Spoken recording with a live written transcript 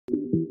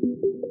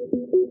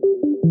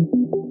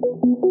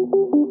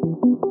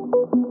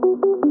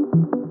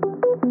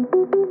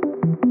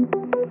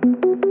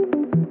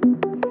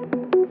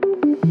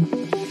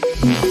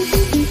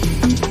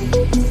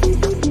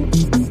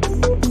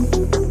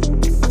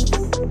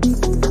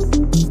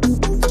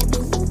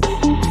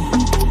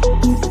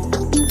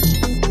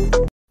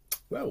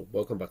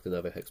back to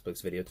another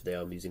Hexbooks video. Today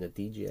I'm using a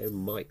DJI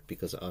mic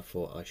because I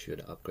thought I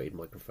should upgrade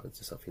microphones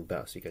to something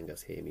better so you can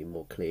guys hear me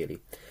more clearly.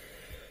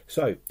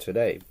 So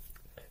today,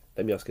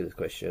 let me ask you this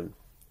question.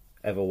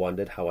 Ever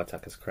wondered how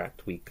attackers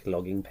cracked weak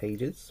logging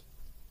pages?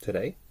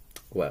 Today?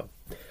 Well,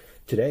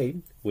 today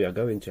we are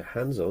going to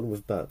hands-on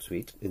with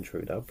BurpSuite,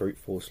 Intruder, brute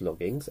force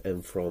loggings,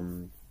 and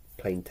from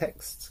plain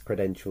text,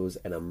 credentials,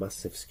 and a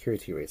massive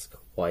security risk.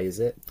 Why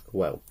is it?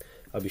 Well,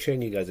 I'll be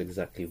showing you guys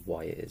exactly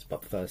why it is,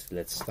 but first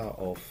let's start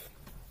off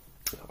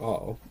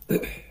our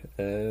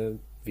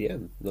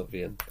VM, not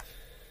VM.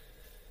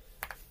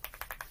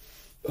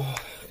 Oh,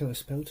 how can I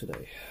spell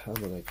today?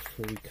 I'm on like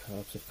 3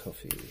 cups of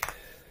coffee.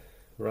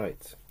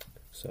 Right,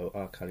 so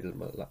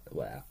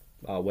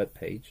our web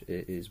page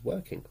is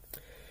working.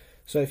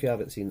 So if you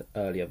haven't seen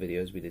earlier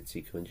videos, we did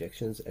SQL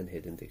injections and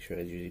hidden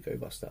dictionary as usually go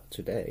bust out.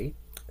 Today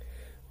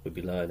we'll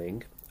be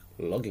learning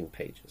logging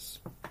pages.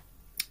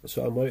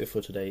 So our motive for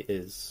today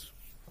is,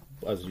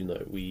 as you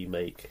know, we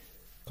make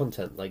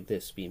content like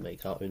this. We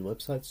make our own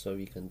websites so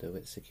we can do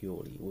it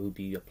securely. We'll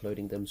be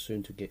uploading them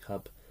soon to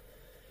GitHub,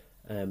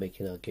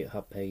 making a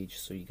GitHub page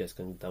so you guys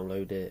can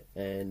download it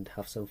and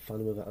have some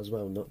fun with it as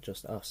well, not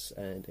just us.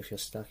 And if you're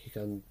stuck, you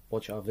can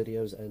watch our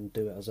videos and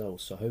do it as well.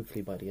 So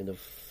hopefully by the end of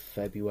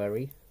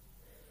February,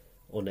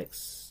 or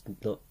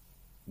not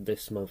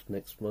this month,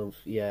 next month,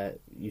 yeah,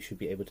 you should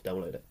be able to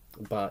download it.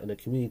 But in the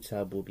community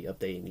tab, we'll be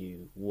updating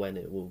you when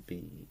it will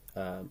be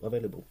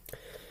available.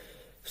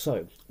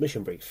 So,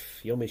 mission brief.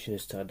 Your mission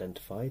is to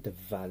identify the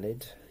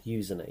valid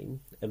username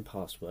and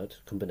password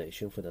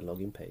combination for the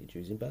login page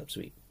using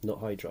BurpSuite,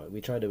 not Hydra.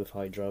 We tried it with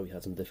Hydra, we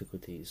had some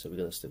difficulties, so we're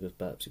going to stick with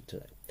BurpSuite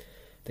today.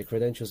 The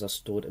credentials are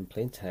stored in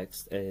plain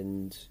text,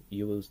 and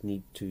you will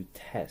need to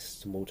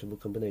test multiple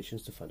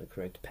combinations to find the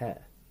correct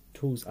pair.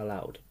 Tools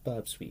allowed: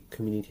 BurpSuite,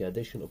 Community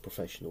Edition or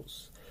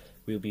Professionals.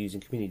 We'll be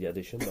using Community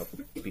Edition, but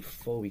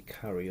before we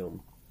carry on,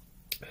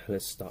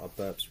 let's start up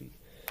BurpSuite.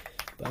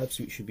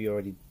 BurpSuite should be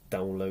already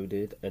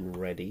downloaded and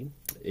ready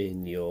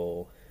in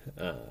your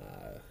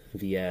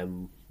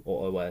VM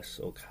or OS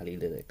or Kali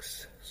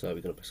Linux. So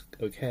we're going to press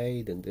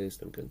OK, then this,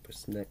 then we're going to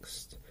press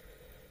Next.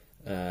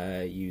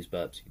 Use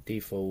BurpSuite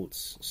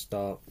defaults,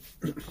 start.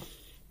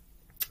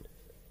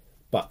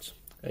 But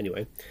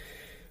anyway,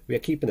 we are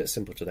keeping it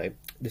simple today.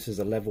 This is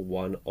a level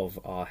 1 of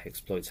our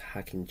exploits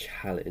hacking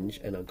challenge,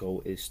 and our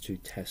goal is to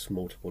test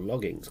multiple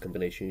loggings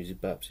combination using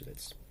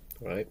BurpSuite.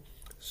 Right?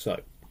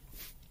 So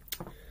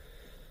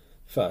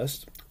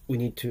first, we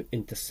need to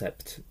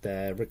intercept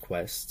their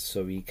requests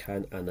so we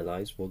can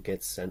analyze what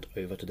gets sent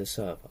over to the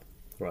server.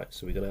 Right,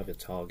 so we're going to have a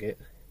target.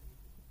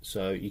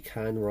 So you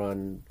can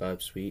run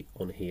BurpSuite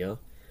on here,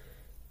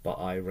 but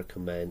I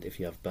recommend, if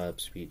you have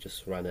BurpSuite,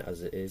 just run it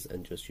as it is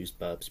and just use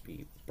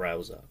BurpSuite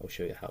browser. I'll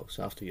show you how.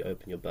 So after you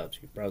open your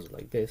BurpSuite browser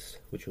like this,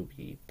 which will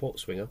be Port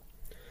Swinger,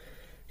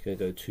 you're going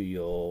to go to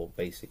your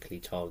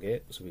basically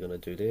target. So we're going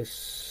to do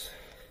this,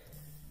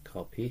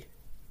 copy,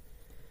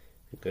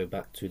 go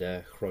back to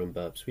the Chrome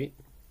BurpSuite,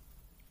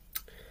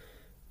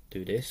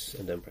 do this,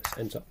 and then press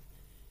enter.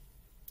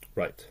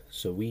 Right,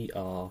 so we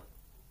are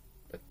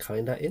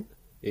kinda in,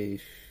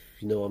 if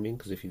you know what I mean,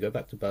 because if you go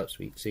back to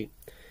BurpSuite, see,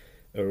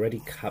 I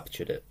already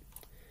captured it.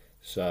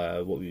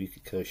 So what we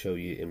can show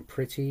you in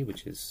pretty,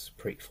 which is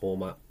pretty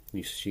format,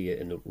 you see it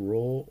in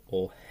raw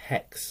or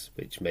hex,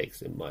 which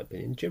makes, in my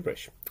opinion,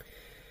 gibberish.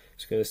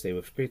 It's going to stay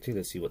with pretty.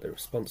 Let's see what the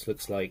response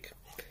looks like.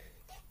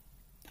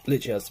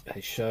 Literally, as the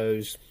page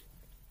shows,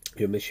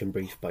 your mission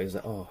brief by is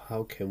that, oh,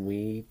 how can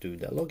we do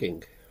the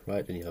logging?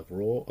 Right, then you have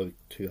raw,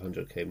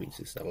 200k means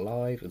it's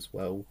alive as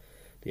well,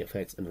 the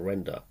effects, and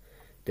render.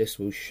 This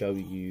will show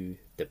you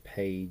the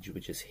page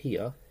which is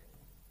here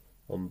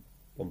on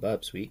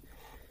BurpSuite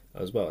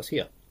as well as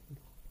here.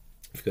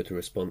 If you go to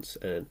response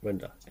and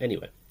render.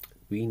 Anyway,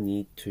 we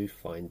need to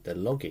find the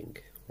logging,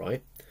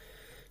 right?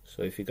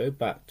 So if you go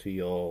back to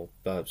your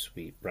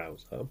BurpSuite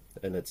browser,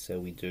 and let's say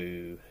we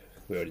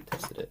already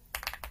tested it,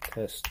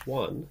 test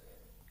 1,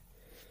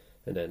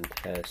 and then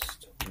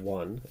test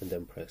 1, and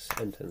then press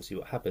enter and see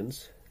what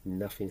happens.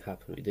 Nothing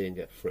happened, we didn't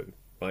get through,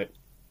 right?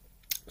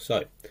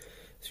 So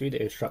let's read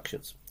the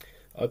instructions.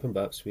 Open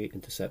BurpSuite,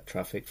 intercept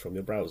traffic from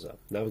your browser.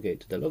 Navigate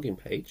to the login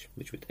page,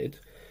 which we did.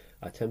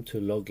 Attempt to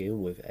log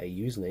in with a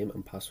username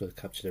and password.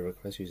 Capture the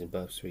request using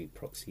BurpSuite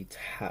proxy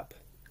tab.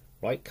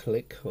 Right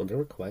click on the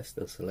request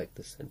and select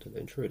the send to the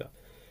intruder.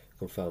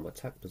 Confirm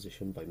attack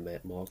position by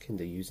marking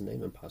the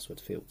username and password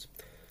fields.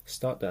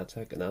 Start the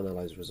attack and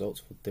analyze results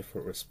for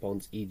different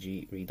response,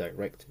 e.g.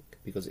 redirecting.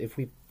 Because if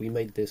we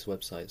made this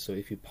website, so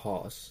if you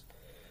pass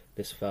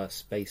this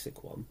first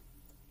basic one,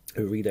 it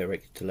will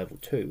redirect you to level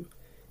 2,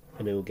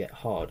 and it will get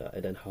harder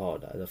and then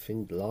harder. And I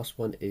think the last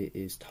one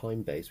is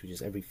time based, which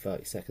is every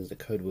 30 seconds the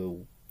code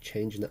will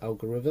change in the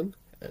algorithm,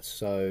 and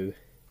so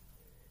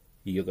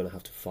you're going to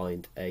have to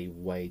find a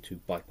way to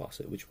bypass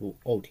it, which we'll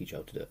all teach you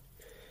how to do.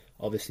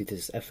 Obviously this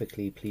is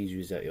ethically, please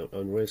use it at your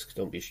own risk,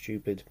 don't be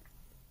stupid.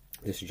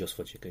 This is just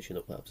for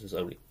educational purposes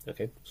only,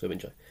 okay? So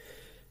enjoy.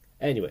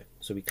 Anyway,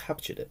 so we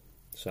captured it.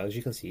 So as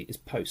you can see, it's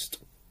post.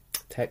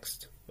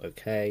 Text,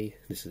 okay,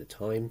 this is the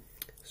time,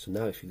 So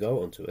now if you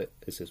go onto it,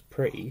 it says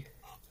pretty,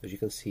 as you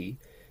can see,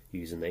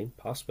 username,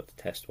 password,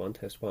 test1,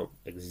 test1,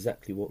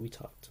 exactly what we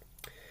typed.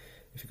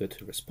 If you go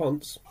to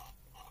response,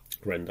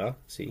 render,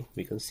 see,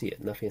 we can see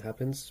it, nothing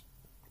happens,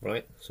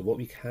 right? So what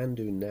we can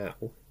do now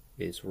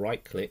is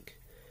right click,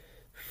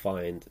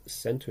 find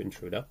send to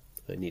intruder.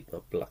 I need my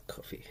black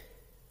coffee,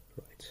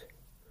 right?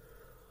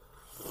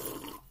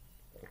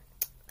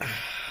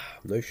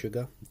 No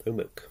sugar, no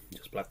milk,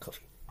 just black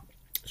coffee.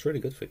 It's really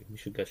good for you, you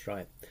should go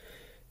try it.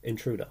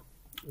 Intruder,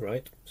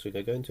 right? So we're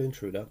going to go into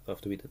intruder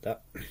after we did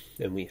that,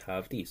 and we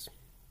have these.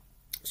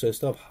 So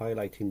instead of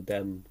highlighting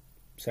them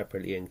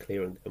separately and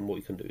clearing them, what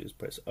you can do is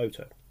press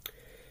auto,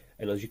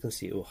 and as you can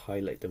see, it will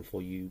highlight them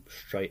for you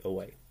straight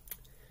away.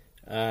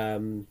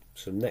 So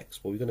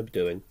next, what we're going to be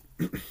doing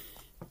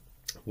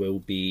will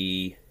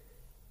be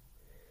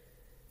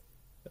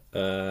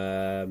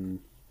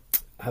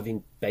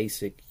having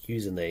basic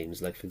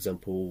usernames, like for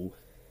example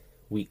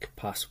weak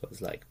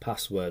passwords like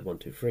password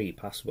 123,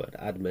 password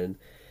admin,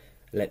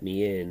 let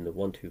me in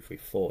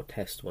 1234,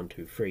 test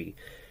 123,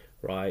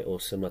 right? Or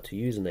similar to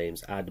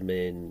usernames,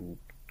 admin,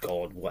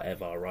 god,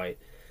 whatever, right?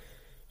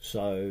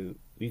 So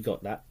we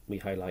got that, we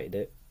highlighted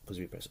it because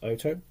we press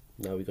auto.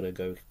 Now we're going to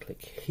go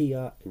click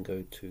here and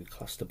go to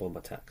cluster bomb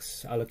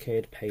attacks,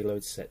 allocated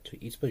payload set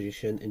to each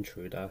position,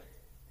 intruder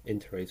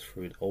iterates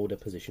through all the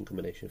position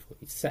combination for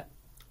each set.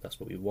 That's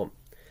what we want,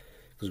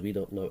 because we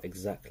don't know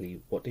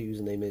exactly what the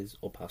username is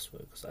or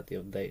password, because at the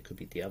end of the day it could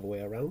be the other way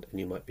around and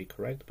you might be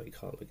correct but you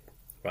can't log in,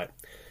 right?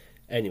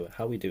 Anyway,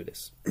 how we do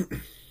this.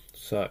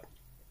 So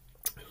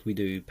we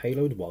do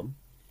payload 1,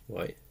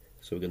 right?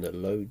 So we're going to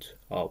load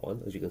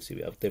R1. As you can see,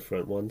 we have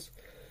different ones.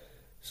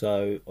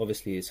 So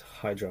obviously it's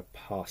Hydra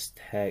pass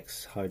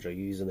text, Hydra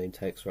username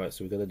text, right?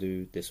 So we're going to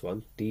do this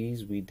one.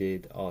 These we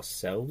did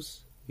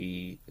ourselves.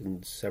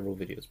 In several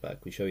videos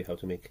back, we show you how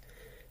to make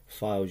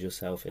files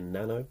yourself in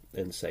Nano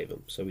and save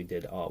them. So we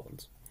did our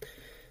ones.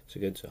 So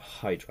go to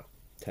Hydra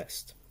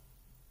test.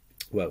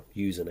 Well,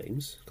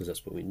 usernames, because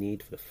that's what we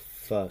need for the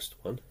first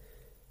one.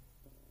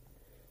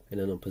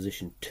 And then on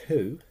position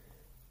 2,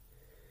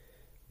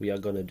 we are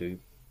going to do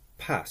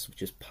pass,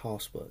 which is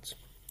passwords,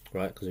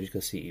 right? Because as you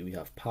can see, we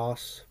have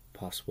pass,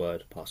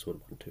 password, password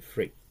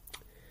 123.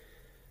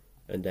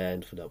 And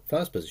then for the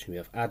first position, we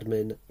have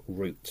admin,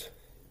 root,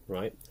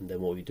 right? And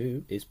then what we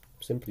do is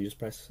simply just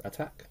press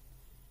attack.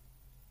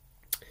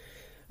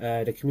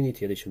 The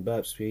community edition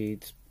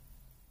BurpSuite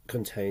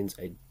contains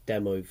a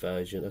demo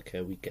version.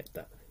 Okay, we get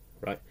that,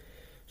 right?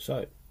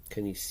 So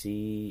can you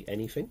see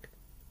anything?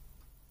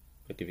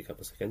 I'll give you a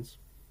couple of seconds,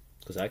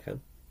 because I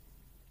can.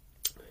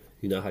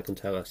 You know how I can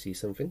tell I see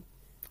something?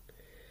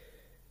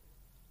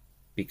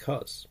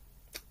 Because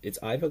it's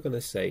either going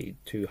to say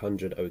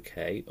 200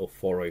 OK or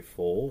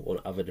 404 or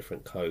other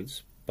different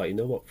codes, but you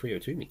know what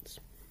 302 means?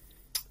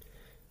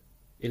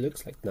 It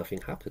looks like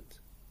nothing happened,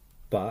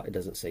 but it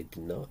doesn't say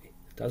deny,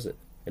 does it?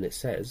 And it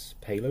says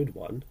payload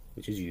 1,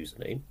 which is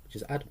username, which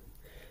is admin,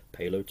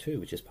 payload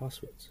 2, which is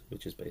passwords,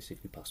 which is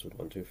basically password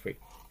 123.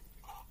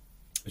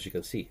 As you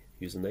can see,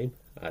 username,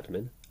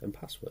 admin, and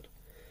password.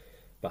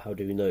 But how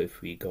do we know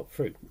if we got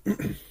through?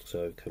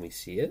 So can we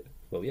see it?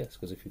 Well, yes,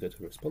 because if you go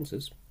to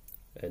responses,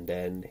 and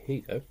then here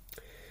you go,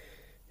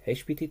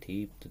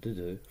 HPTT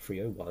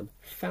 301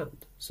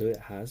 found. So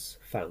it has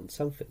found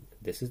something.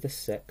 This is the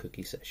set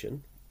cookie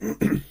session.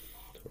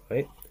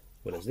 Right?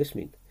 What does this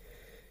mean?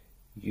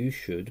 You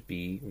should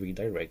be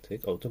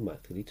redirected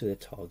automatically to the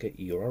target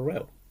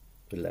URL,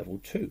 level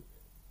 2.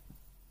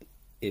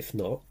 If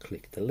not,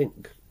 click the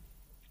link.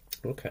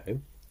 Okay,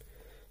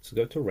 so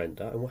go to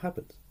render, and what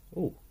happens?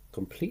 Oh,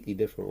 completely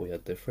different. We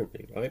had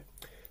differently, right?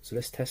 So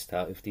let's test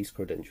out if these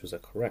credentials are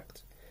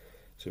correct.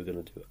 So we're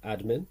going to do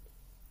admin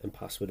and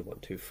password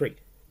 123.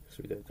 So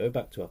we're going to go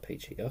back to our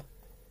page here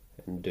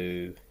and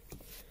do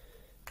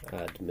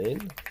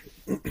admin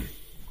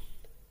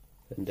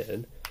and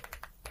then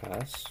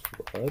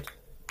password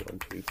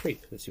 123.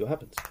 Let's see what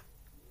happens.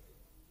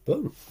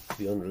 Boom,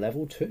 we're on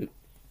level 2.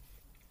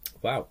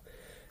 Wow.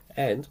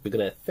 And we're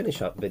going to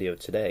finish up video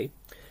today,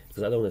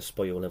 because I don't want to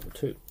spoil level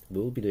 2.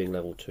 We'll be doing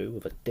level 2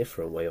 with a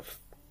different way of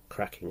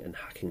cracking and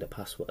hacking the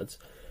passwords.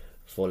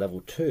 For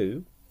level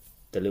 2,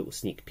 the little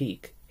sneak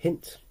peek,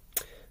 hint,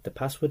 the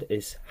password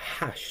is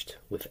hashed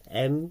with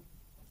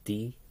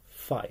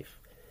MD5.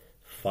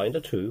 Find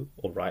a 2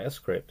 or write a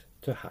script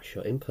to hash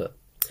your input.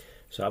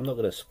 So I'm not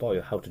going to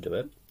spoil how to do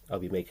it. I'll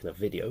be making a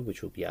video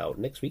which will be out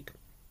next week,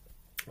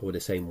 or the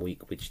same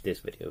week which this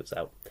video is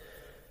out.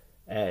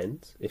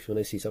 And if you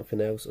want to see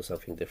something else or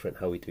something different,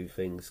 how we do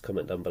things,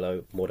 comment down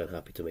below. More than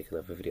happy to make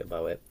another video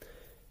about it.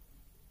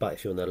 But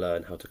if you want to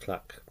learn how to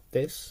crack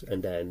this,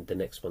 and then the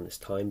next one is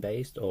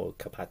time-based or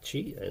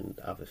Apache and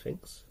other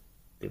things,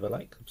 leave a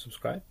like,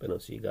 subscribe, and I'll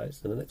see you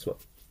guys in the next one.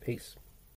 Peace.